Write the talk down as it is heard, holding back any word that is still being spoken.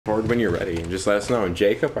record when you're ready and just let us know. And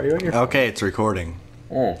Jacob, are you on your phone? Okay, it's recording.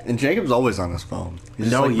 Oh. And Jacob's always on his phone.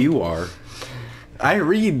 No, like, you are. I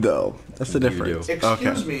read, though. That's the difference.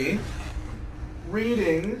 Excuse me.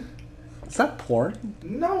 Reading. Is that porn?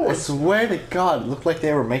 No. I swear to God, it looked like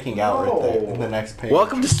they were making out right there in the next page.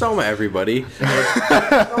 Welcome to Soma, everybody.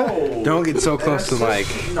 No. Don't get so close to the mic.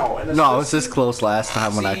 No, I was this close last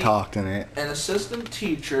time when I talked in it. An assistant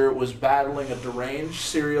teacher was battling a deranged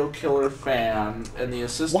serial killer fan, and the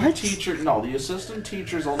assistant the assistant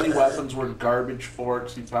teacher's only weapons were garbage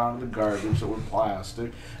forks he found in the garbage that were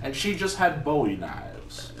plastic, and she just had Bowie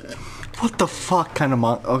knives. What the fuck kind of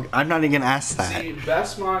manga? Oh, I'm not even gonna ask that. See,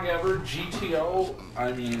 best manga ever, GTO.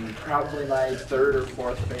 I mean, probably my third or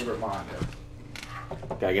fourth favorite manga.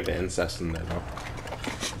 Gotta get the incest in there, though.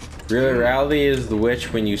 Reality is the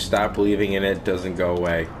witch when you stop believing in it doesn't go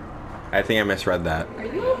away. I think I misread that. Are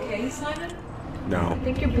you okay, Simon? No. I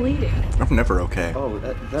think you're bleeding. I'm never okay. Oh,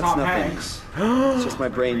 that's Tom nothing. Hanks. It's just my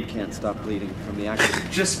brain can't stop bleeding from the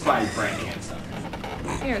accident. Just my brain can't stop.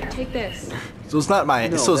 Here, take this. So it's not my.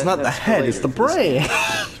 No, so it's not the that's head. It's the brain.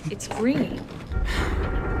 It's green.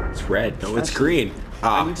 It's red. No, it's green.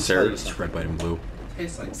 Ah, sir, it's red, white, and blue.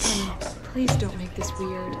 Tastes like Simon, please don't make this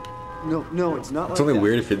weird. No, it's not like It's only that.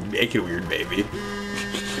 weird if you make it weird, baby.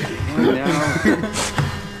 Now.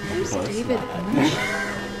 Who's David?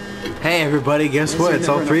 Hey, everybody, guess what? It's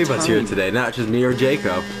all three of us here today, not just me or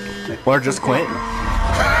Jacob. Or just Quentin.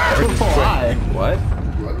 Why? What?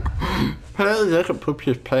 Apparently, they can poop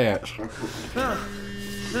his pants.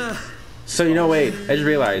 So, wait, I just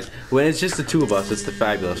realized, when it's just the two of us, it's the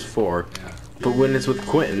Fabulous Four. But when it's with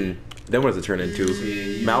Quentin, then what does it turn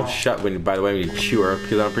into? Mouth shut when, by the way, when you chew,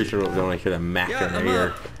 because I'm pretty sure we don't hear that mac in their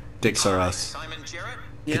ear. Dicks are us.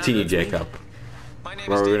 Continue, Jacob. What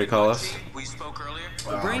are we going to call us?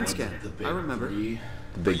 The brain scan. I remember. The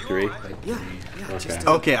Big Three? Yeah. Okay.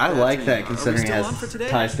 Okay, I like that considering it still on has for today?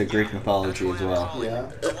 ties to Greek mythology as well.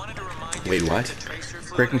 Yeah. Wait, what?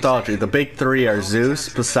 Greek mythology. The big three are Zeus,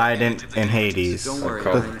 Poseidon, and Hades. Don't worry,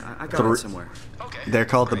 Okay. I got it somewhere. They're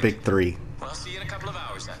called the big three. Well, see you in a couple of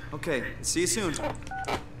hours then. Okay, see you soon.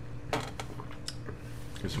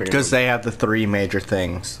 Because they have the three major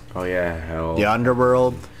things. Oh, yeah, hell. The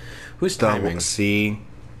underworld, Who's the timing? sea,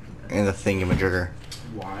 and the thingamajigger.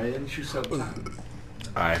 Why didn't you set time?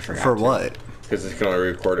 I forgot. For what? Because it's going to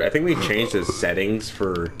record. I think we changed the settings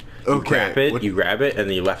for... You Okay, grab it, what- you grab it, and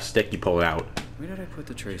then you left stick, you pull it out. Where did I put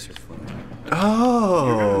the tracer for? You're gonna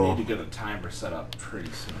Oh. need to get a timer set up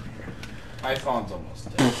pretty soon. My phone's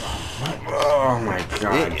almost dead. Oh, my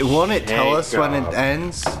God. Won't it tell us when it Jacob.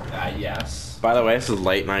 ends? Yes. By the way, this is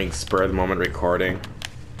late night spur of the moment recording.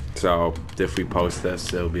 So if we post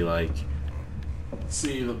this, it'll be like...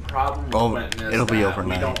 See, the problem with Oh, Quentin is it'll be that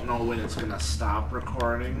overnight. we don't know when it's gonna stop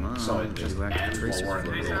recording, so it just ends while we're in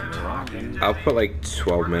the middle of talking. I'll put like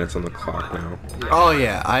 12 minutes on the clock now. Oh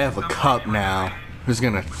yeah, I have a cup now. Who's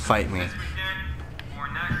gonna fight me?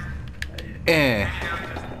 Eh.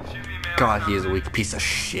 God, he is a weak piece of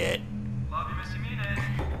shit.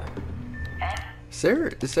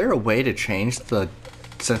 Is there a way to change the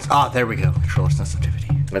sense? Ah, there we go. Controller sensitivity.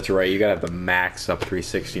 That's right, you gotta have the max up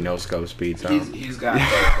 360 no scope speed. So. He's got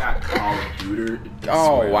Call of Duty.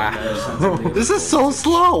 Oh, wow. This is so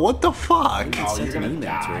slow. What the fuck? Oh, you're Sent an gonna email to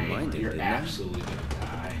die. remind him, You're didn't I? absolutely gonna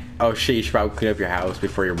die. Oh shit, you should probably clean up your house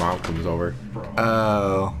before your mom comes over.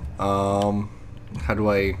 Oh, how do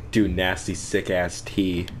I? Do nasty sick ass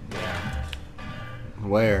tea.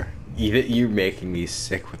 Where? You're making me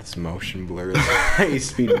sick with this motion blur, this high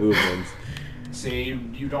speed movements. See,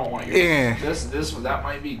 you don't want your Yeah. that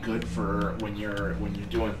might be good for when you're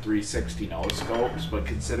doing 360 no scopes, but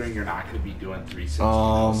considering you're not going to be doing 360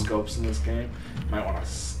 no scopes in this game, you might want to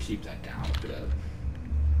keep that down a bit.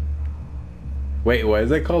 Wait, what is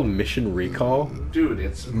that called? Mission Recall? Dude,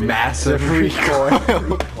 it's Massive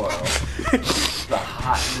recoil. The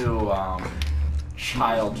hot new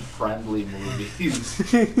child-friendly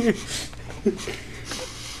movies.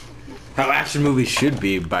 How action movies should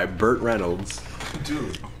be by Burt Reynolds.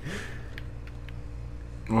 Dude.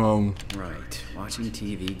 Right. Watching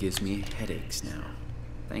TV gives me headaches now.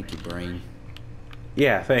 Thank you, brain.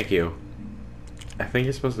 Yeah, thank you. I think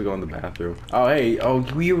you're supposed to go in the bathroom. Oh, hey,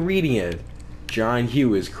 you're reading it. John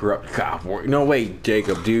Hughes, corrupt cop. No, wait,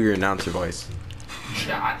 Jacob, do your announcer voice.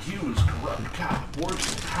 John Hughes, corrupt cop,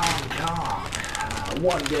 works in Hong Kong.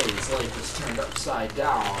 One day his life is turned upside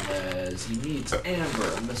down as he meets Amber,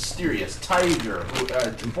 a mysterious tiger,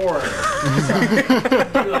 foreigner. Sorry, I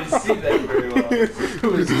can't really see that very well.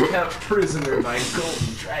 Who is kept prisoner by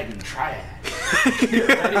Golden Dragon Triad.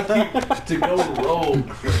 to go rogue,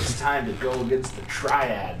 for it's time to go against the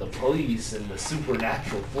triad, the police, and the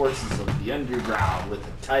supernatural forces of the underground with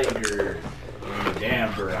the tiger and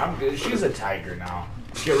Amber. I'm good. She's a tiger now.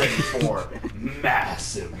 Get ready for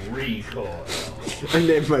massive recoil. I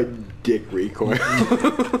named my dick Recoil.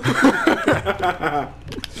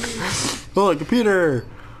 Oh, computer.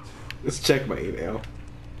 Let's check my email.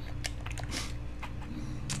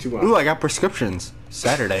 Ooh, I got prescriptions.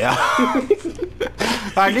 Saturday.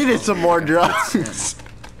 I needed some more drugs.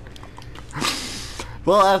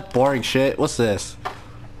 Well, that's boring shit. What's this?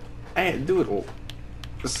 Hey, doodle.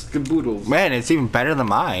 Skaboodles. Man, it's even better than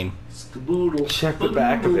mine. Skaboodle. Check the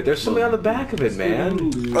back of it. There's something on the back of it,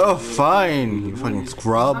 man. Oh, fine. You fucking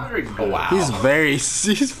scrub. Oh, wow. He's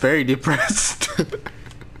very depressed.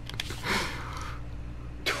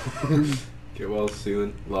 Get well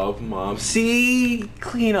soon. Love, Mom. See?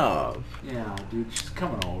 Clean up. Yeah, dude, she's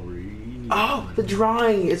coming over. You need Oh, the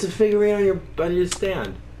drawing. It's a figurine on your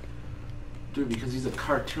stand. dude, because he's a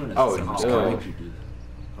cartoonist. Oh, that's no. how you do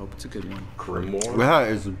that. Hope it's a good one. Grimoire? That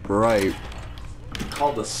is bright. It's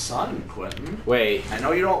called the Sun, Quentin. Wait. I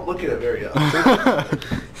know you don't look at it very often.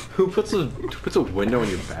 Who puts a window in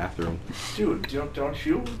your bathroom? Dude, don't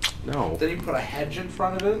you? No. Then you put a hedge in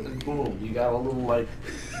front of it, and boom, you got a little, like,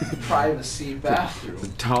 privacy bathroom.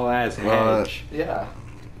 Tall ass hedge. Yeah.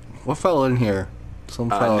 What fell in here? Some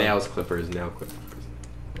fell. Nail clippers.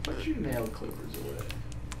 Put your nail clippers away.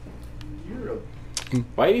 You're a...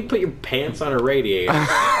 Why did you put your pants on a radiator?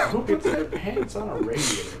 Who puts their pants on a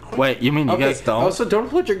radiator? Wait, you mean you guys don't? Also, don't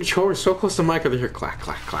put your controller so close to the mic or they hear clack,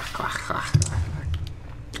 clack, clack, clack, clack.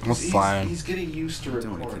 I'm fine. He's getting used to Don't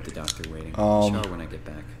want to recording. keep the doctor waiting. Shower when I get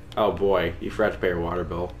back. Oh boy, you forgot to pay your water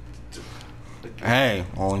bill. Hey,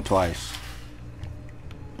 only twice.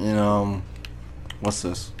 What's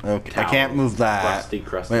this? Okay, I can't move that.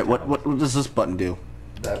 Crusty Wait, towel. what does this button do?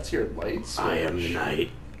 That's your light switch. I am the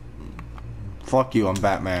knight. Fuck you, I'm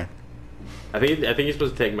Batman. I think you're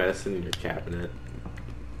supposed to take medicine in your cabinet.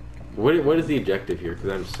 What is the objective here?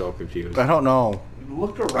 Because I'm so confused. I don't know.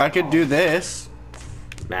 Look around. I could do this.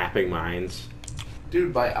 Mapping minds.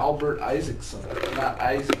 Dude, by Albert Isaacson. Not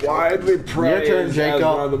Isaac. Widely Your turn, praised Jacob. as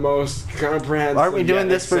one of the most comprehensive Aren't we doing yet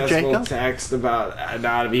this for accessible Jacob? text about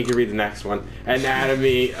anatomy. You can read the next one.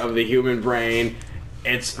 Anatomy of the human brain,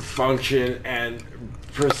 its function and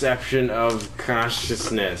perception of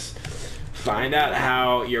consciousness. Find out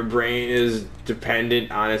how your brain is dependent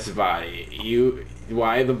on its body.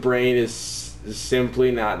 Why the brain is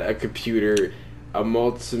simply not a computer. A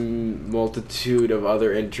multitude of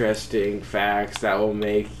other interesting facts that will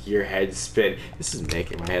make your head spin. This is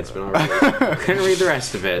making my head spin already. I couldn't read the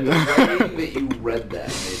rest of it. The way that you read that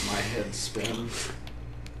made my head spin.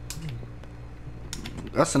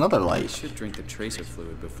 That's another I light. should drink the tracer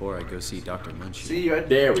fluid before I go see Dr. Munchie. See, you had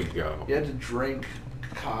There we go. to drink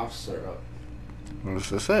cough syrup. Is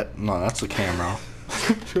this it? No, that's the camera.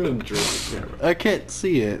 Drink the camera. I can't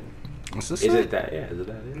see it. Is this Is it? it that? Yeah, is it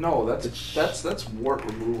that? It? No, that's wart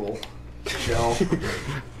removal gel.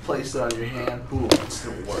 Place it on your hand. Boom, it's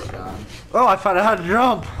still work on. Oh, I found out how to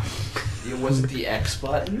jump. Was it the X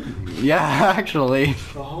button? Yeah, actually.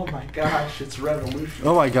 Oh my gosh, it's revolution.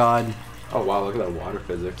 Oh my god. Oh wow, look at that water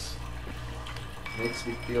physics. Makes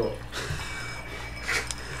me feel.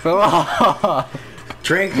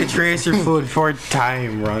 Drink the tracer fluid before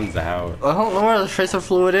time runs out. I don't know where the tracer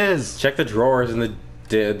fluid is. Check the drawers in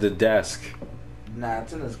the desk. Nah,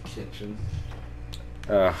 it's in his kitchen.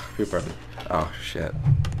 People. Oh shit.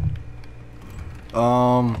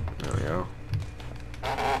 Um, There we go.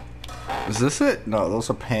 is this it? No, those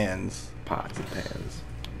are pans. Pots and pans.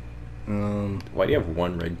 Why do you have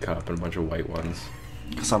one red cup and a bunch of white ones?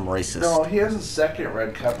 Because I'm racist. No, he has a second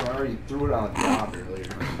red cup. Remember, he threw it on the ground earlier.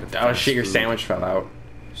 Oh shit, your sandwich fell out.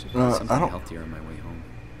 Should I find something don't- healthier on my way home.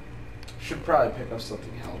 Should probably pick up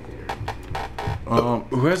something healthier.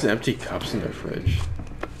 Who has empty cups in their fridge?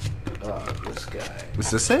 This guy.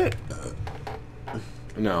 Is this it?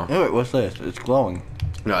 No. Oh, wait, what's this? It's glowing.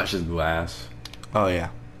 No, it's just glass. Oh, yeah.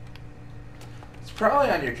 It's probably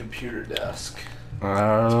on your computer desk. It's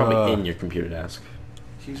probably in your computer desk.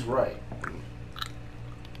 He's right. I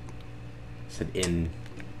said in.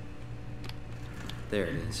 There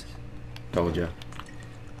it is. Told ya.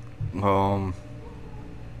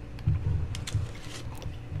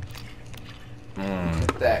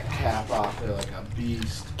 Get that cap off there like a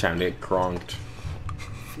beast. Time to get cronked.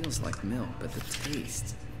 Feels like milk, but the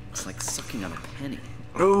taste, it's like sucking on a penny.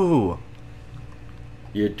 Ooh.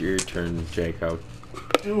 Your turn, Jacob.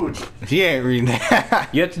 Dude, He ain't reading that.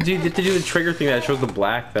 You have to do the trigger thing that shows the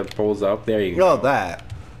black that pulls up. There you go. Oh, that.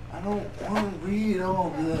 I don't want to read all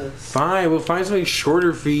this. Fine, we'll find something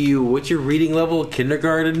shorter for you. What's your reading level?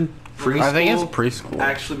 Kindergarten? Preschool? I think it's preschool.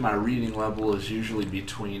 Actually, my reading level is usually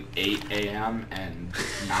between 8 a.m. and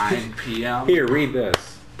 9 p.m. Here, read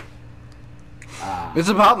this. It's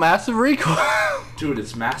about massive recoil. Dude,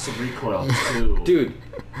 it's Massive Recoil too.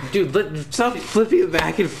 Dude, stop flipping it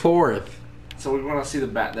back and forth. So we want to see the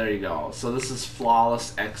bat. There you go. So this is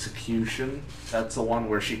Flawless Execution. That's the one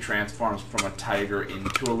where she transforms from a tiger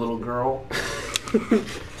into a little girl.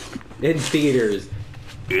 In theaters.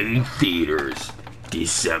 In theaters.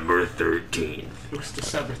 December 13th. It was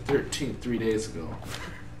December 13th, 3 days ago.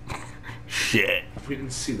 Shit. We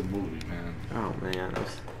didn't see the movie, man. Oh, man.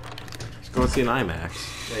 Let's go see an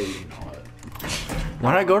IMAX. Yeah, you know it.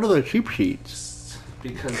 Why'd I go to the cheap sheets?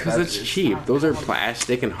 Because it's cheap. Those are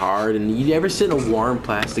plastic and hard, and you ever sit in a warm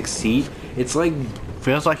plastic seat? It's like...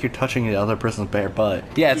 Feels like you're touching the other person's bare butt.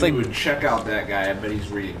 Yeah, it's like... Dude, check out that guy. I bet he's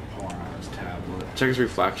reading porn on his tablet. Check his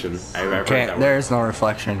reflection. There is no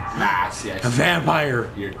reflection. Nah, see, A vampire!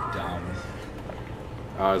 You're dumb.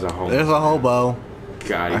 Oh, there's a hobo. There's a hobo.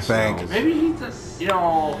 God, I think. Maybe he does. You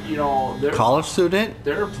know. College student?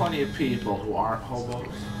 There are plenty of people who aren't hobos.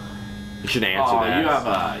 You should answer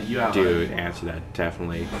that. You have Dude, answer that,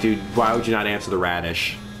 definitely. Dude, why would you not answer the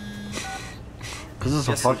radish? Because it's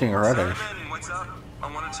a fucking radish. What's up?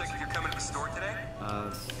 I want to check if you're coming to the store today.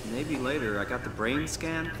 Maybe later. I got the brain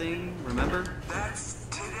scan thing, remember? That's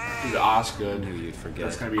today. Dude, Osgood. Knew you'd forget.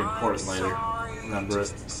 That's gonna be important later. Remember it.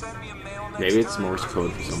 Send me a mail next Maybe it's Morse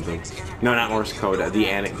code for something. No, not Morse code. The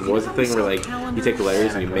what was the thing where, like, you take the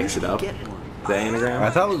letters and you mix it up? The anagram? I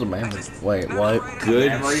thought it was a memory. Wait, what?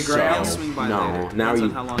 Good Mammogram? so. Swing by No, later. now Depends you...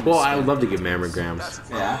 on how long Well, you I would stay. love to get mammograms.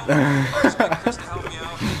 Yeah.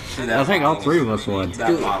 I think all three of us would.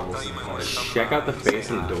 That bottle's important. Check out the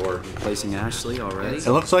face on the door. Placing Ashley already? It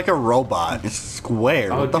looks like a robot. It's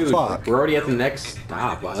square. Oh, What the dude, fuck? we're already at the next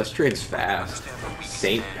stop. Wow, this train's fast.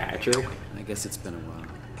 St. Patrick? I guess it's been a while.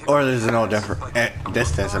 Or there's no different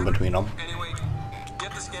distance in between them. Anyway,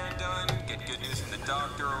 get the scan done, get good news from the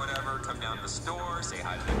doctor or whatever, come down to the store, say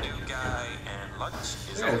hi to the new guy, and lunch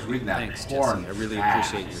is I was reading that Thanks, porn. Jesse. I really fast.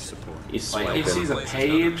 appreciate your support. He's Like, he sees swiping. a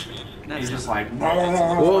page, and he's just like...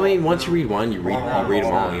 Well, I mean, once you read one, you read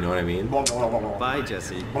them all, you know what I mean? Bye,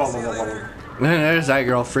 Jesse. And then there's that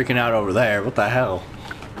girl freaking out over there. What the hell?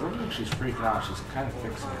 I don't think she's freaking out. She's kind of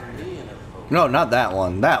fixing her hair. No, not that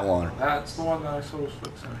one. That one. That's the one that I saw was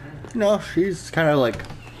fixing her hair. No, she's kind of like,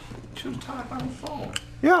 She was talking on the phone.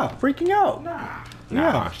 yeah, freaking out. Nah.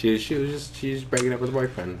 Nah, she's breaking up with her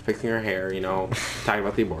boyfriend, fixing her hair, you know, talking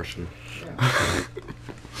about the abortion.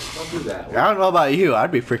 Don't do that. I don't know about you.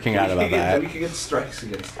 I'd be freaking out about We that. can get strikes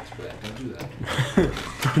against us for that. Don't do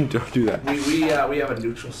that. Don't do that. We have a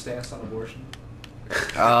neutral stance on abortion.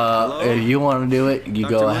 If you want to do it, you Dr.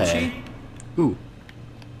 go Munchie? ahead. Ooh,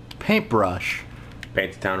 paintbrush.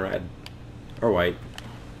 Paint the town red. Or white.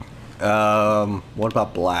 What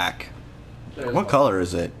about black? There's What color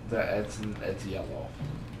is it? It's yellow.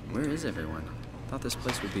 Where is everyone? Thought this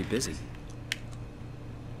place would be busy.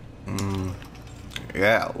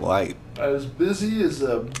 Yeah, white. As busy as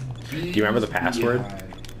a bee. Do you remember the password?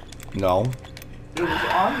 No. It was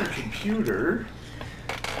on the computer.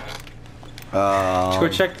 Just go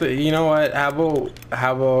check the. You know what? How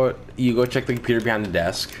about you go check the computer behind the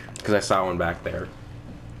desk? Because I saw one back there.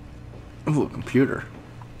 Ooh, a computer.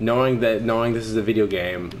 Knowing this is a video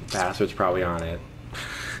game, password's probably on it.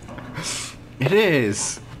 It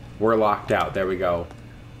is. We're locked out. There we go.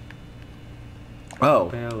 Oh.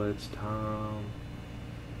 Well, it's Tom.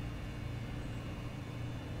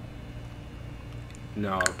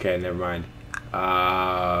 No. Okay. Never mind.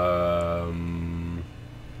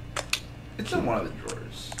 It's in one of the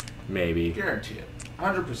drawers. Maybe. Guarantee it.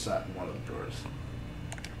 100% in one of the drawers.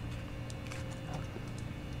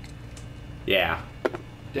 Yeah.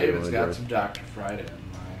 David's Yeah, got drawers. some Dr. Friday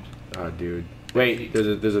in mind. Oh, dude. Wait.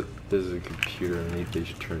 There's a computer underneath. They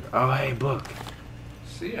should turn. Oh, hey, book.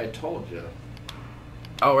 See, I told you.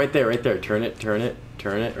 Oh, right there. Turn it.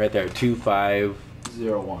 Right there.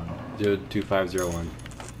 2501. 2501.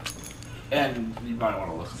 And you might want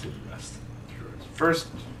to look through the rest of the drawers. First,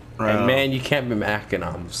 And man, you can't be macking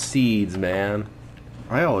on seeds, man.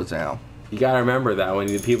 I always am. You gotta remember that when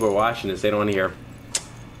the people are watching this, they don't want to hear.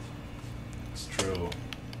 it's true.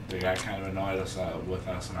 The guy kind of annoyed us with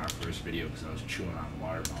us in our first video because I was chewing on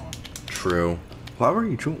watermelon. True. Why were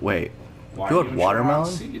you chewing? Wait. Why You are had you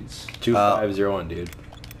watermelon? chewing on seeds? 2501, dude.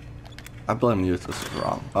 I blame you if this is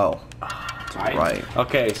wrong. Oh, right.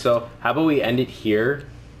 Okay, so how about we end it here,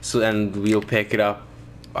 so and we'll pick it up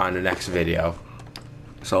on the next video.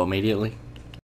 So immediately?